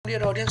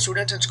dear audience,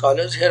 students and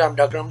scholars. Here I'm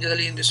Dr. Amjad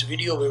Ali. In this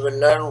video we will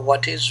learn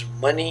what is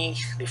money,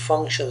 the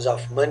functions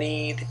of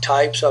money, the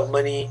types of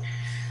money,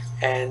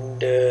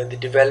 and the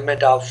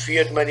development of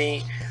fiat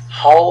money,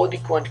 how the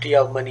quantity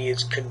of money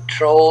is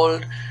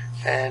controlled,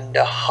 and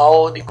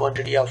how the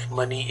quantity of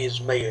money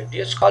is measured.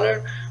 Dear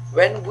scholar,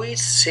 when we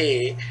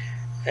say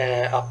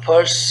a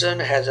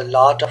person has a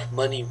lot of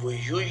money, we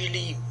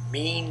usually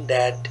mean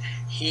that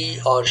he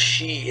or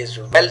she is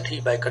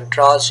wealthy. By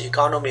contrast,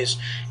 economists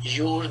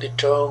use the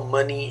term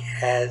money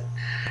as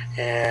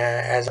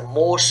a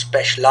more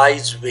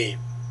specialized way.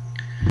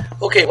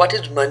 Okay, what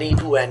is money?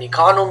 To an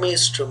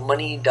economist,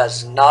 money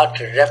does not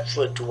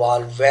refer to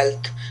all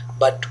wealth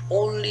but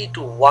only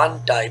to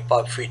one type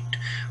of it.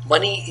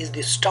 Money is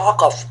the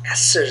stock of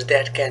assets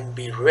that can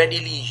be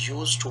readily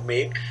used to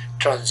make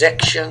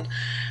transactions.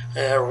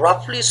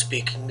 Roughly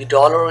speaking, the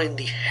dollar in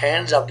the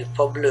hands of the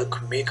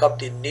public make up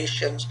the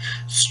nation's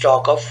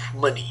stock of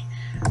money.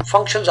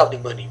 Functions of the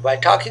money. By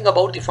talking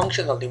about the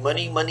functions of the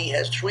money, money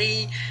has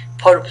three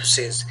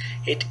purposes.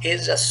 It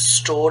is a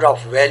store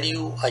of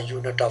value, a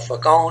unit of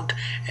account,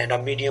 and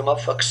a medium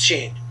of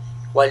exchange.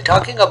 While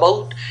talking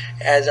about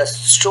as a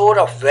store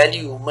of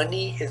value,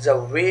 money is a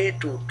way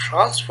to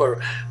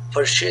transfer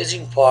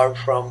purchasing power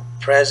from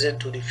present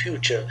to the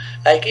future.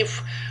 Like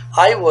if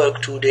I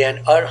work today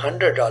and earn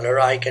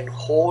 $100, I can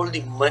hold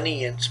the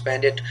money and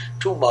spend it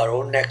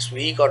tomorrow, next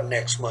week, or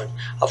next month.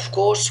 Of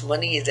course,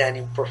 money is an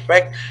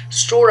imperfect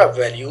store of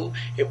value.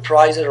 If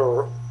prices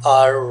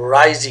are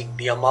rising,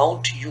 the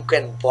amount you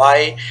can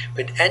buy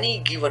with any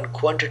given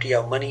quantity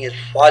of money is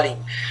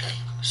falling.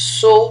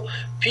 So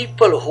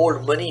people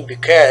hold money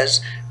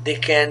because they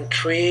can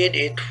trade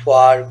it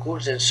for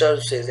goods and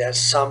services at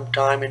some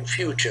time in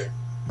future.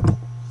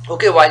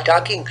 Okay, while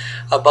talking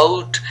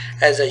about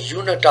as a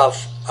unit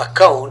of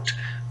account,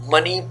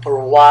 money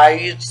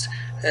provides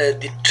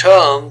the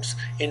terms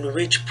in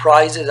which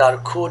prices are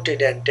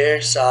quoted and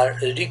debts are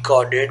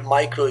recorded.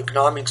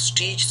 Microeconomics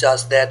teaches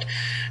us that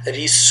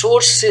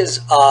resources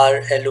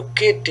are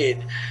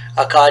allocated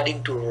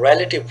according to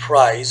relative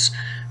price.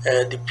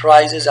 The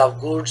prices of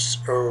goods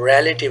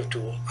relative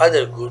to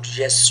other goods.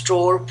 Yes,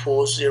 store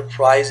posts their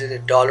prices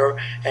in dollar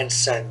and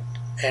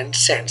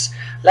cents.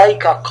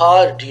 Like a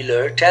car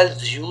dealer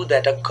tells you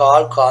that a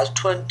car costs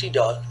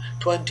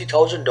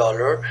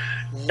 $20,000,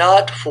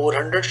 not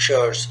 400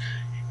 shares,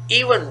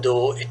 even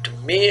though it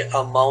may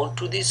amount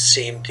to the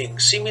same thing.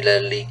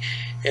 Similarly,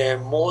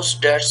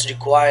 most debts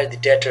require the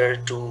debtor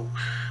to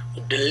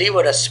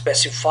deliver a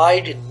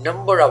specified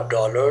number of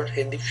dollars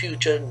in the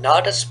future,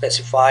 not a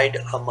specified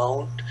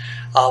amount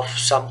of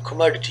some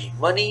commodity.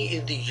 Money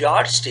is the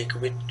yardstick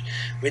with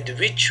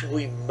which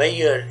we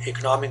measure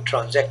economic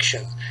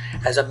transactions.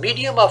 As a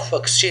medium of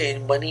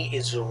exchange, money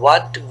is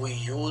what we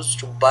use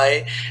to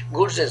buy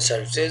goods and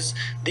services.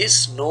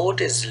 This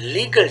note is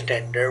legal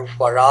tender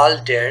for all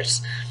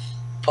debts,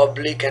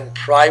 public and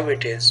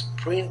private, is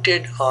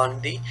printed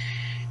on the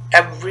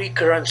every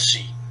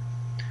currency.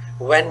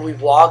 When we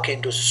walk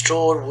into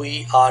store,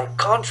 we are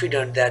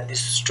confident that the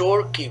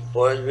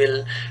storekeeper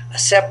will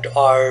accept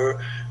our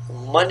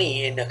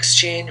money in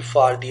exchange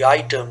for the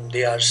item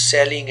they are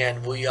selling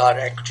and we are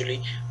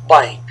actually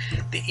buying.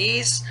 The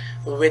ease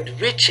with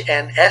which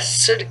an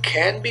asset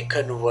can be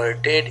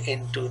converted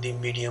into the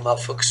medium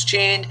of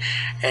exchange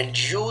and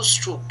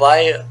used to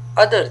buy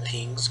other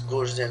things,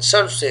 goods and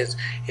services,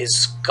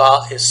 is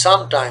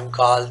sometimes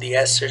called the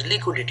asset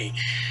liquidity.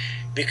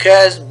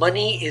 Because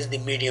money is the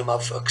medium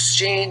of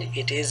exchange,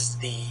 it is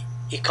the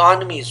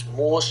economy's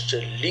most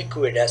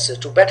liquid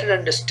asset. To better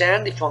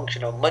understand the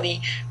function of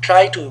money,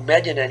 try to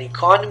imagine an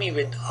economy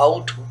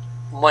without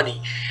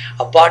money,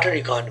 a barter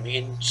economy.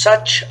 In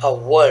such a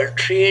world,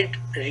 trade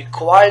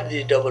requires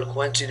the double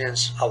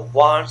coincidence of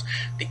wants,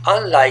 the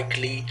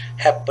unlikely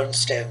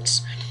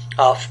happenstance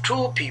of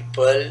two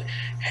people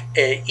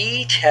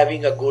each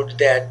having a good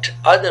that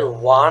other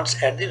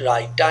wants at the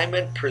right time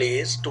and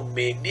place to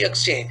make the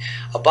exchange.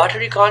 A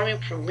barter economy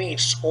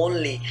permits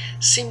only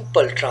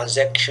simple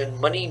transaction.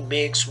 Money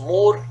makes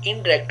more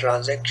indirect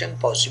transaction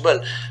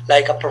possible.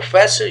 Like a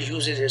professor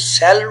uses his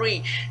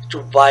salary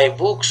to buy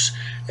books,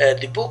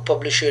 the book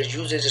publisher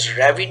uses his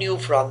revenue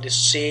from the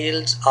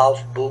sales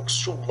of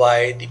books to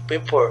buy the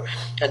paper,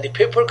 and the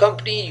paper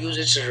company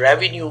uses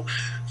revenue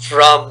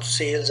from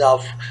sales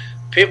of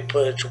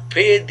paper to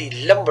pay the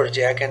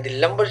lumberjack, and the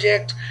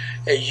lumberjack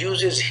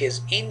uses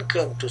his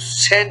income to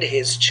send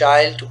his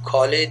child to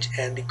college,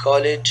 and the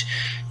college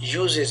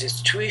uses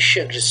its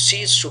tuition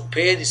receipts to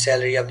pay the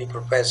salary of the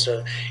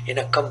professor. In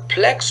a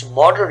complex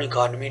modern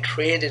economy,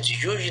 trade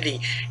is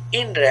usually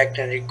indirect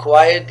and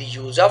requires the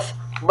use of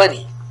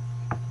money.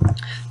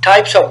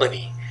 Types of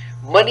money.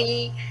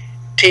 Money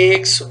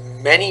takes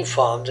many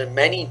forms and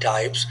many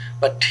types,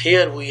 but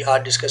here we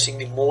are discussing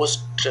the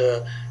most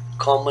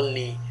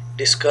commonly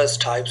discussed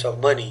types of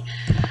money.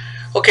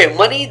 Okay,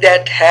 money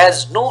that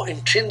has no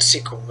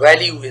intrinsic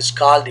value is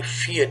called the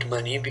fiat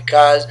money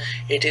because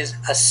it is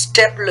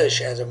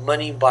established as a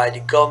money by the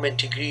government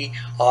degree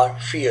or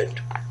fiat.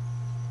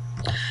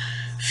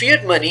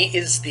 Fiat money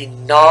is the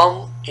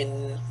norm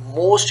in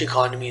most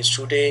economies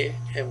today,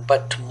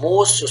 but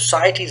most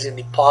societies in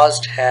the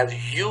past have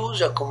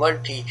used a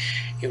commodity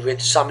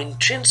with some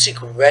intrinsic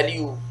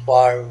value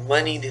for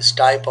money. This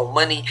type of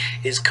money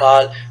is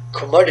called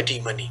commodity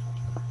money.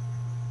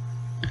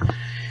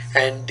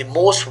 And the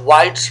most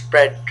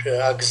widespread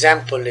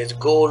example is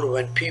gold.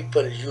 When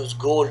people use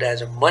gold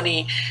as a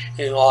money,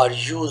 or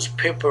use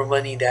paper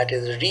money that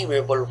is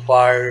redeemable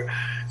for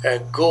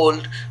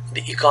gold,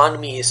 the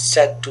economy is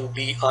said to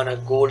be on a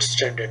gold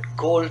standard.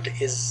 Gold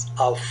is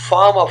a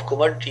form of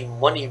commodity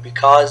money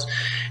because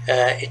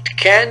it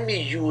can be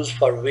used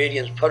for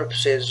various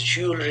purposes: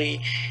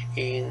 jewelry,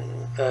 in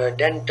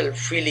dental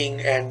filling,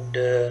 and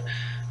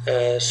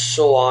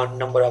so on,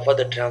 number of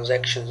other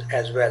transactions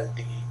as well.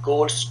 The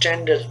gold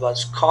standard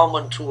was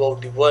common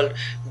throughout the world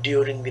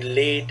during the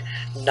late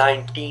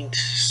 19th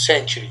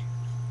century.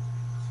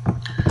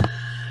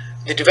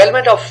 The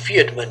development of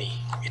fiat money.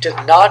 It is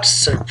not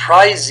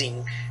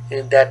surprising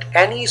that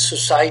any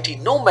society,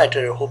 no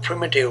matter how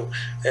primitive,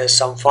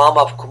 some form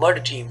of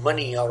commodity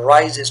money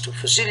arises to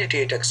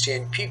facilitate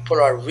exchange. People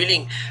are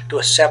willing to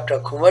accept a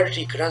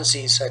commodity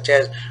currency such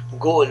as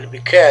gold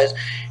because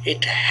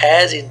it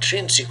has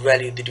intrinsic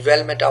value. The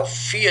development of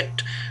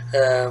fiat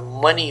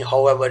money,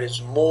 however,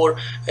 is more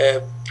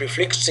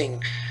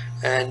perplexing,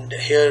 and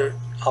here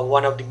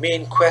one of the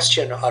main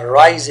question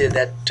arises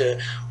that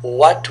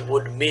what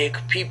would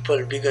make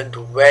people begin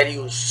to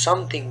value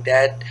something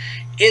that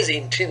is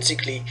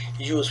intrinsically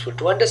useful.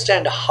 To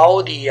understand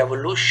how the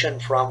evolution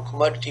from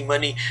commodity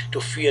money to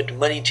fiat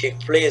money take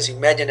place,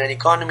 imagine an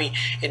economy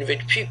in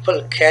which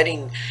people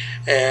carrying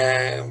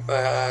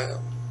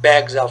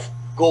bags of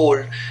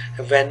gold.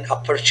 When a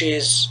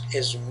purchase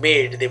is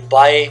made, they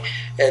buy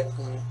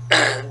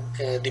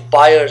the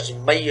buyers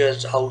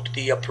measures out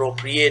the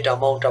appropriate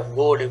amount of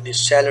gold. If the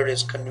seller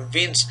is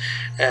convinced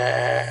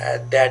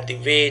that the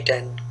weight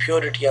and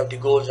purity of the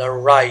gold are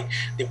right,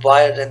 the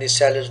buyers and the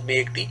sellers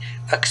make the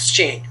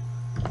exchange.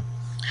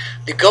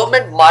 The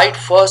government might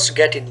first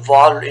get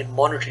involved in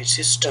monetary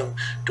system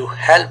to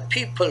help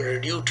people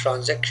reduce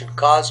transaction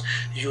costs.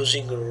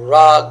 Using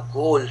raw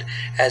gold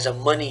as a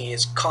money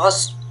is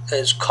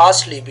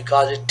costly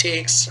because it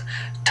takes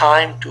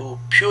time to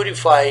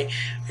purify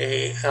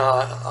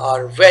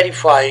or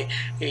verify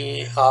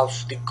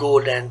of the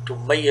gold and to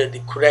measure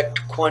the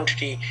correct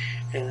quantity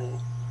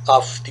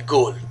of the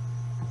gold.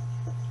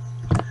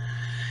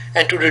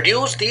 And to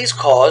reduce these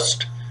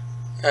costs,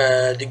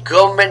 the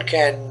government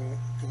can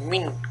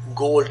mint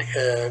gold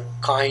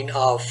kind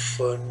of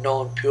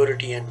known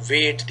purity and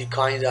weight. The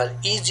kinds are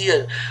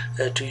easier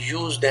to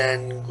use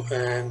than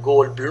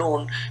gold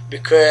bullion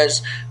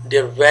because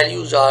their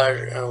values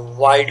are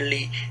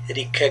widely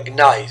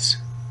recognized.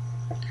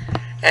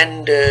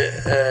 And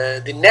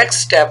the next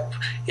step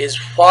is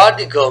for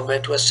the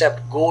government to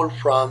accept gold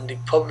from the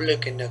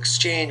public in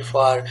exchange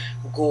for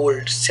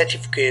gold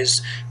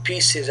certificates,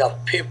 pieces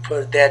of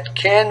paper that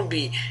can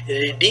be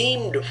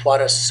redeemed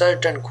for a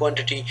certain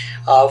quantity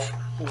of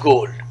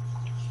gold.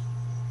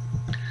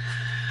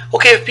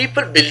 Okay, if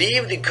people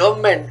believe the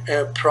government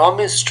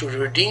promised to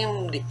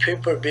redeem the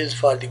paper bills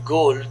for the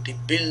gold, the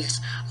bills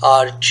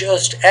are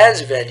just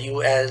as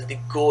value as the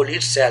gold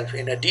itself.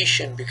 In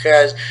addition,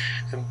 because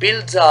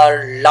bills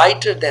are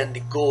lighter than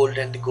the gold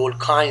and the gold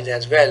coins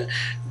as well,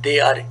 they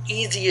are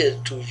easier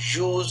to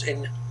use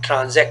in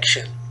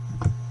transaction.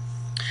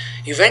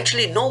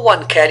 Eventually, no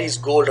one carries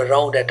gold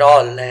around at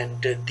all,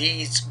 and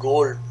these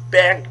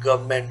gold-backed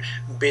government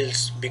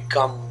bills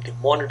become the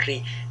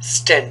monetary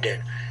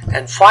standard.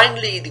 And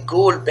finally, the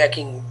gold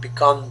backing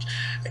becomes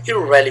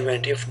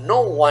irrelevant if no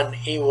one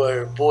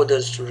ever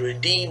bothers to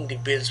redeem the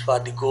bills for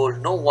the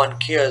gold. No one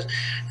cares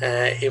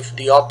if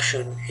the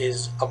option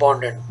is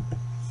abundant.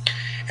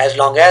 As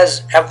long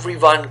as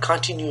everyone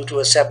continues to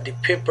accept the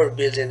paper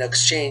bills in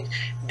exchange,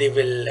 they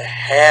will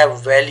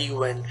have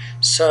value and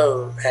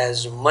serve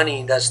as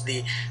money. Thus,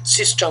 the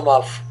system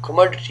of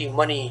commodity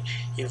money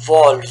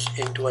evolves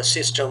into a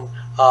system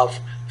of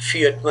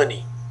fiat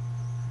money.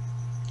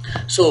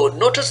 So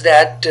notice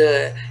that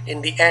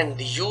in the end,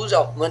 the use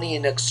of money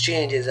in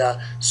exchange is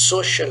a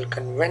social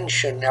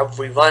convention.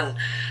 Everyone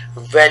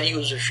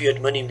values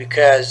fiat money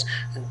because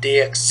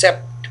they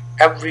accept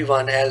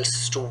everyone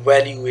else to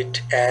value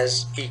it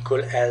as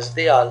equal as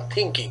they are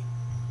thinking.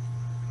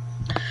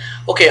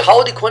 Okay,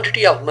 how the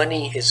quantity of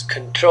money is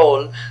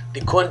controlled.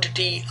 The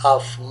quantity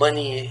of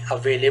money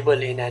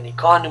available in an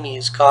economy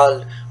is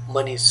called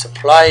money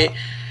supply.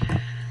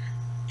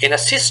 In a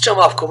system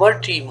of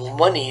commodity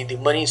money, the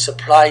money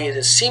supply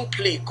is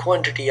simply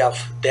quantity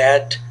of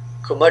that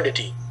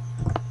commodity.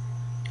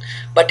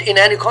 But in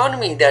an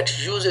economy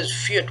that uses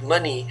fiat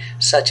money,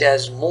 such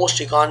as most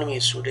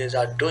economies today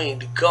are doing,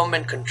 the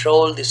government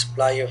controls the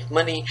supply of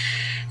money,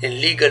 and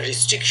legal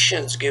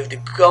restrictions give the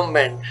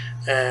government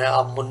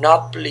a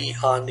monopoly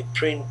on the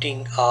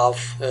printing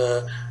of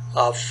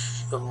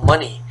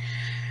money.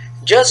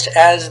 Just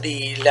as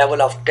the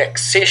level of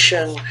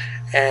taxation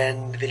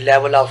and the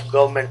level of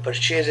government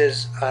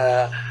purchases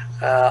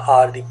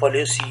are the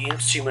policy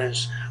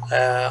instruments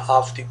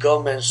of the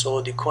government.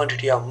 So the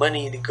quantity of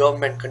money, the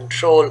government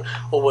control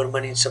over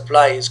money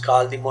supply is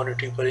called the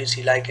monetary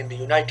policy. Like in the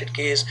United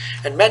case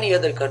and many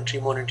other country,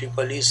 monetary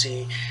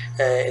policy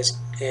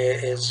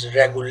is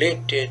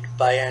regulated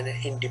by an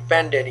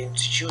independent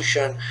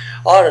institution,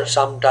 or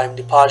sometimes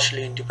the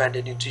partially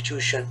independent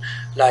institution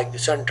like the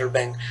central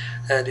bank.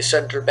 The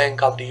central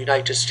bank of the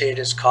United States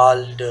is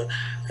called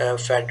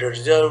Federal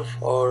Reserve,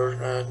 or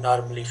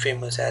normally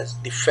famous as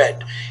the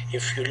Fed.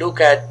 If you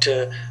look at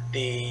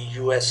the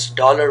US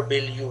dollar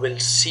bill, you will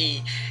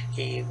see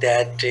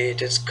that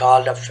it is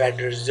called a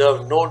Federal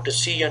Reserve. No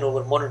decision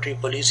over monetary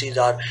policies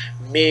are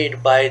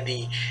made by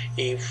the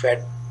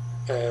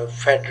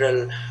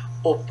Federal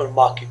Open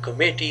Market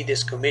Committee.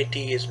 This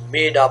committee is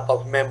made up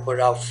of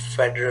members of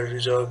Federal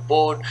Reserve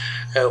Board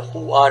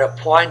who are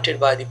appointed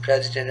by the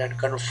President and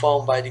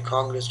confirmed by the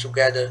Congress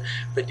together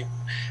with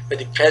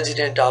the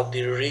President of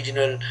the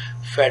Regional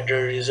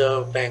Federal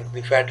Reserve Bank.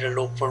 The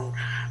Federal Open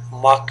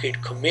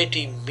Market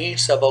Committee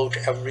meets about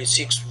every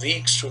 6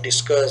 weeks to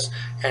discuss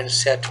and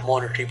set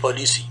monetary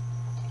policy.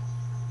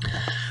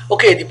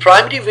 Okay, the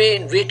primary way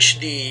in which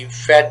the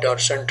Fed or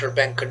central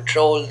bank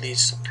control the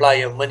supply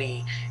of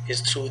money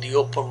is through the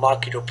open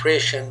market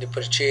operation, the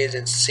purchase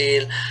and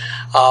sale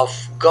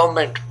of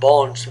government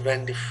bonds.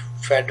 When the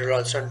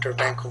Federal Central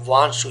Bank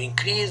wants to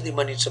increase the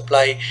money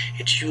supply,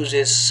 it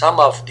uses some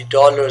of the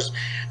dollars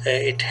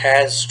it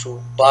has to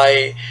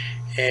buy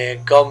a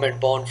government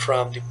bond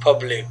from the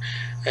public.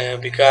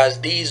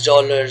 Because these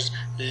dollars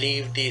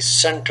leave the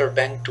central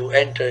bank to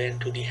enter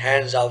into the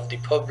hands of the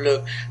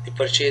public, the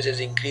purchases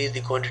increase the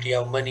quantity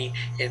of money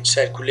in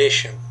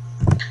circulation.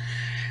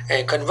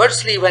 And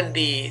conversely, when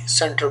the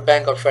central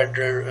bank or Fed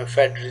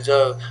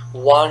Reserve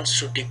wants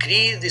to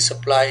decrease the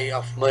supply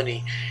of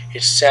money,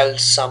 it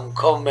sells some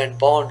government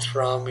bonds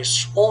from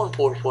its own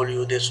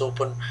portfolio. This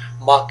open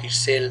market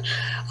sale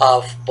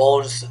of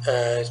bonds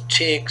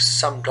takes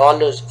some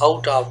dollars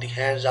out of the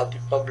hands of the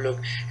public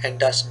and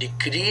thus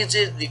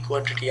decreases the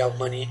quantity of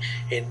money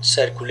in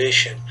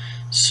circulation.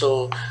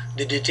 So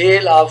the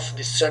detail of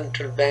the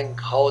central bank,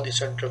 how the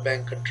central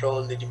bank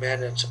controls the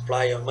demand and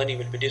supply of money,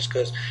 will be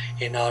discussed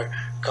in our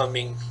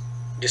coming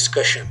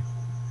discussion.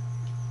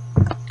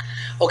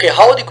 Okay,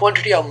 how the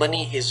quantity of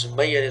money is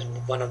measured is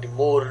one of the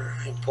more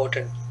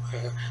important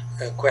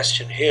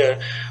question here.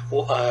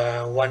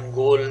 One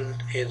goal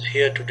is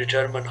here to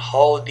determine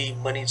how the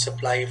money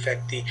supply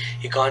affect the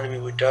economy.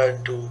 We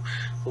turn to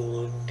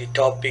the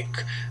topic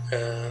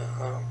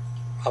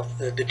of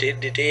the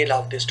detail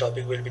of this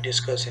topic will be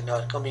discussed in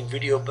our coming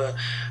video,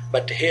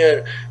 but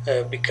here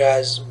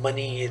because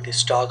money is the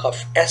stock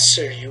of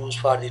asset used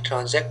for the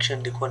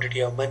transaction, the quantity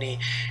of money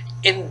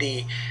in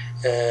the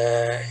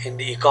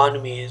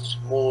economy is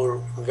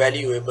more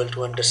valuable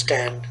to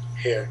understand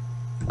here.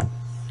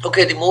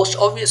 Okay, the most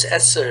obvious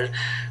answer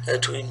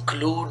to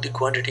include the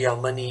quantity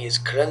of money is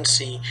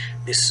currency,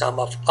 the sum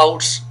of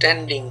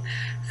outstanding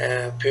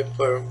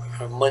paper,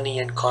 money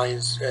and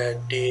coins.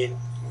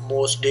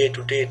 Most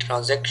day-to-day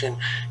transaction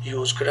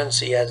use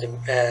currency as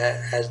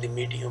the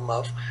medium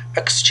of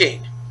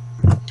exchange.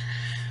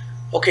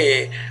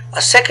 Okay,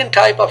 a second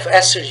type of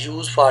asset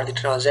used for the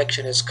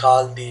transaction is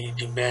called the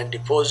demand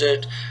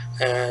deposit.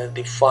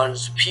 The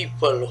funds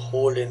people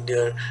hold in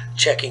their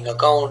checking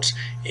accounts.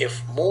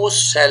 If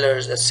most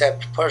sellers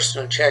accept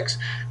personal checks,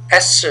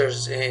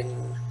 assets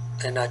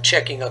in a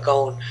checking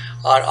account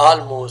are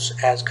almost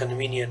as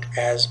convenient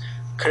as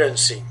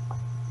currency.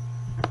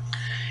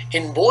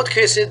 In both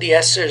cases, the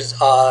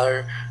assets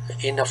are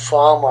in a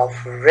form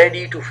of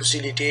ready to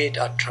facilitate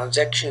a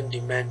transaction.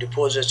 Demand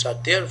deposits are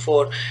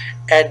therefore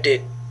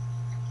added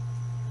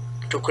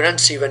to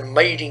currency when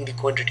measuring the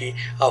quantity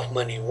of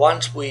money.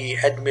 Once we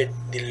admit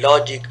the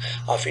logic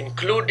of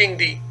including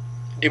the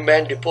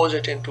demand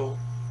deposit into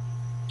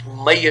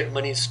measured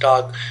money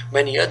stock,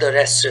 many other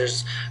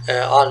assets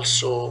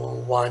also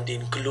want the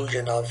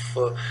inclusion of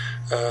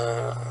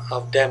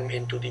them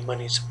into the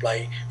money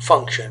supply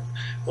function.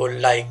 Or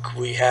like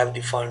we have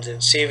the funds in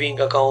saving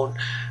account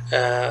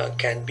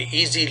can be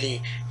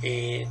easily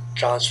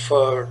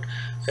transferred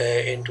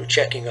into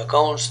checking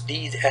accounts.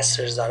 These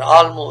assets are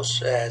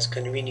almost as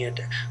convenient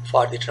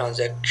for the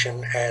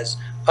transaction as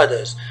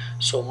others.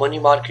 So money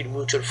market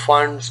mutual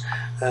funds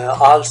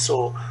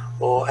also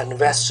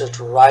investors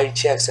to write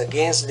checks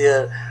against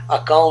their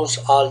accounts,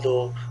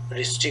 although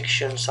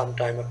restrictions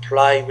sometimes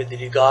apply with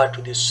regard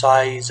to the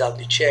size of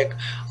the check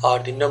or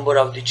the number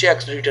of the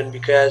checks written,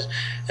 because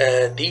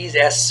these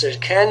assets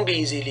can be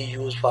easily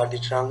used for the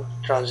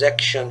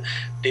transaction.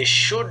 They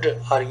should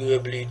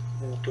arguably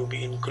to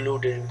be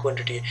included in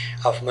quantity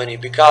of money,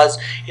 because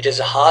it is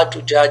hard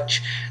to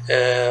judge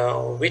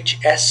which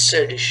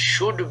asset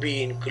should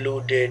be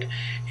included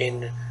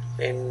in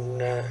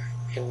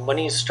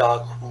money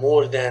stock.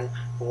 More than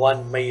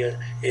one measure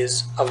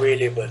is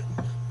available.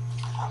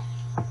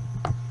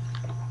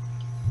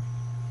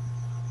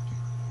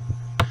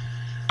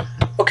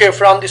 Okay,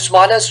 from the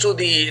smallest to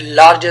the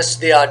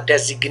largest, they are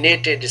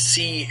designated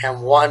C,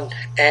 M1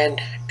 and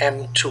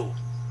M2.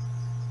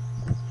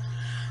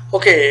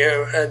 Okay,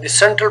 the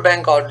central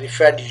bank or the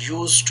Fed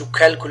used to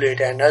calculate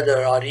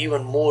another or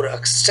even more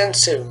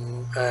extensive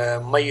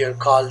measure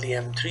called the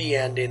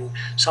M3, and in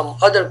some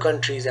other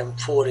countries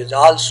M4 is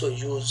also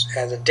used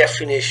as a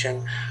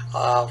definition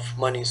of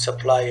money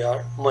supply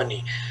or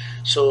money.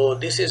 So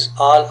this is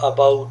all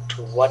about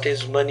what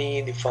is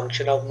money, the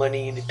function of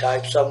money, the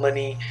types of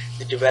money,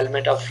 the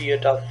development of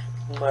fiat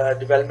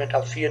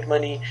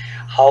money,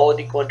 how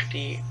the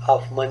quantity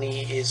of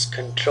money is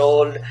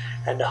controlled,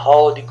 and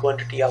how the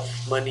quantity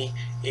of money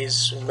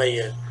is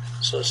measured.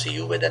 So see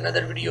you with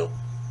another video.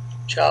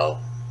 Ciao.